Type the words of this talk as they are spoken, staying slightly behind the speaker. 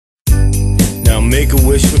I'll make a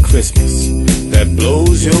wish for Christmas that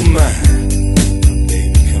blows your mind.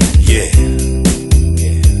 Baby, come on. Yeah.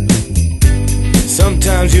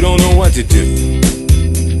 Sometimes you don't know what to do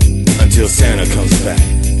until Santa comes back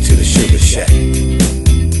to the sugar shack.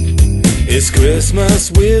 It's Christmas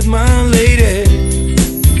with my lady,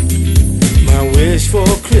 my wish for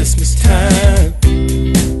Christmas time.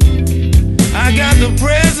 I got the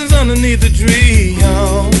presents underneath the tree,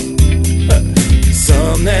 y'all.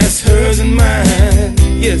 Some that's hers and mine,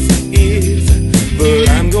 yes it is. But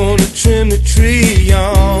I'm gonna trim the tree,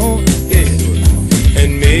 y'all, yeah,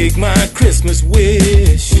 and make my Christmas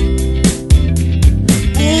wish. Ooh,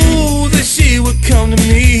 that she would come to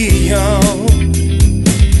me, y'all,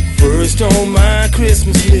 first on my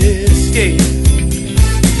Christmas list, yeah.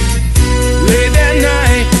 Late that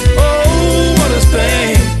night, oh, what a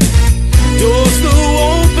thing. Doors flew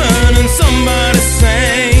open and somebody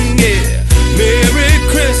sang, yeah. Merry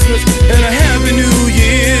Christmas and a Happy New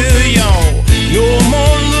Year, y'all. No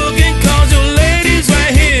more looking cause your lady's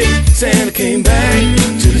right here. Santa came back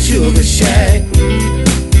to the sugar shack.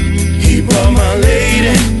 He brought my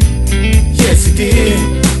lady, yes he did.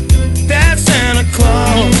 That's Santa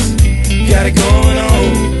Claus, got it going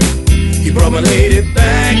on. He brought my lady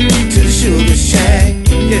back to the sugar shack,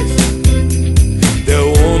 yes. The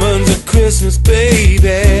woman's a Christmas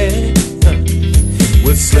baby,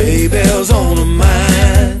 with sleigh bells on her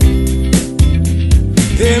mind.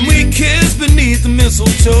 Then we kissed beneath the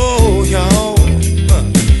mistletoe, y'all,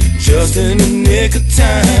 just in the nick of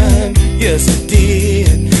time, yes I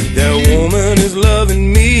did. That woman is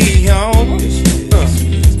loving me, y'all.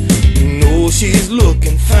 No, she's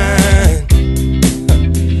looking fine.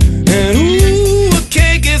 And ooh, a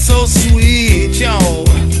cake is so sweet, y'all.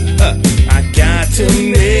 I got to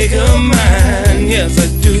make her mine, yes I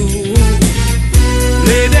do.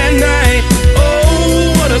 Late that night,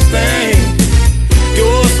 oh what a thing.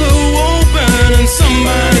 Doors flew open and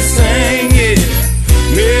somebody sang, yeah.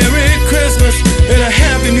 Merry Christmas and a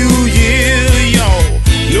Happy New Year, y'all.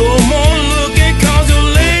 No more looking cause your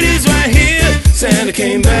lady's right here. Santa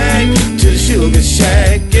came back to the sugar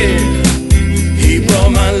shack, yeah. He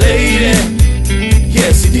brought my lady,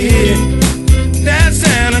 yes he did. That's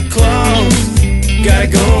Santa Claus, got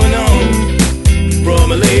it going on. Brought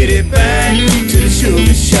my lady back to the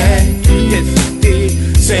sugar shack, yes he did.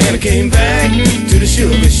 Santa came back to the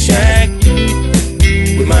sugar shack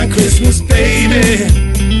with my Christmas baby,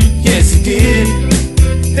 yes he did.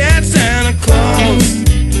 That's Santa Claus,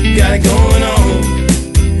 got it going on.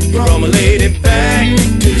 Brought my lady back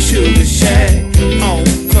to the sugar shack. Oh,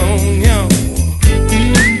 come on, y'all.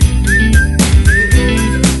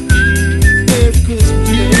 Merry Christmas,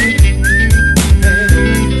 baby.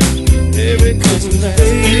 Merry Christmas,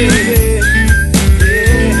 baby.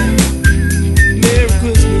 Yeah. Merry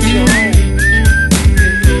Christmas, y'all.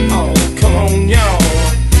 Oh, come on, y'all.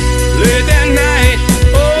 Late that night,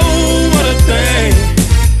 oh, what a thing.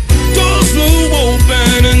 Doors flew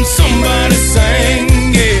open and somebody sang,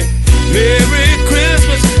 yeah. Merry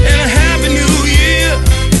Christmas and a Happy New Year.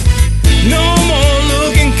 No more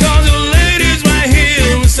looking cause your lady's right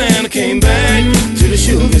here. When Santa came back to the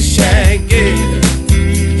sugar shack, yeah.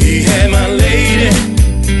 He had my lady,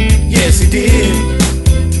 yes he did.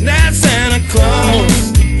 That's Santa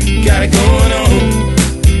Claus, got it going on.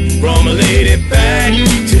 Brought my lady back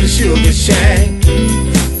to the sugar shack.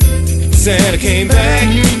 Santa came back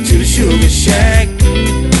to the sugar shack.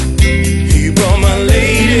 He brought my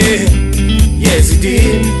lady, yes he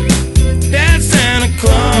did. That's Santa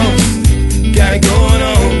Claus, got it going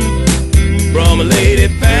on. Brought my lady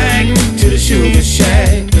back to the sugar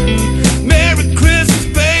shack. Merry Christmas,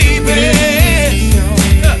 baby.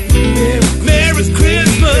 Merry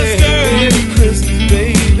Christmas, girl. Merry Christmas,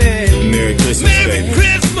 baby. Merry Christmas, baby. Merry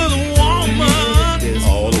Christmas, woman.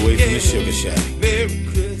 All the way from the sugar shack. Merry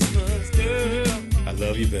Christmas, girl. I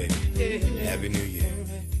love you, baby. Happy New Year.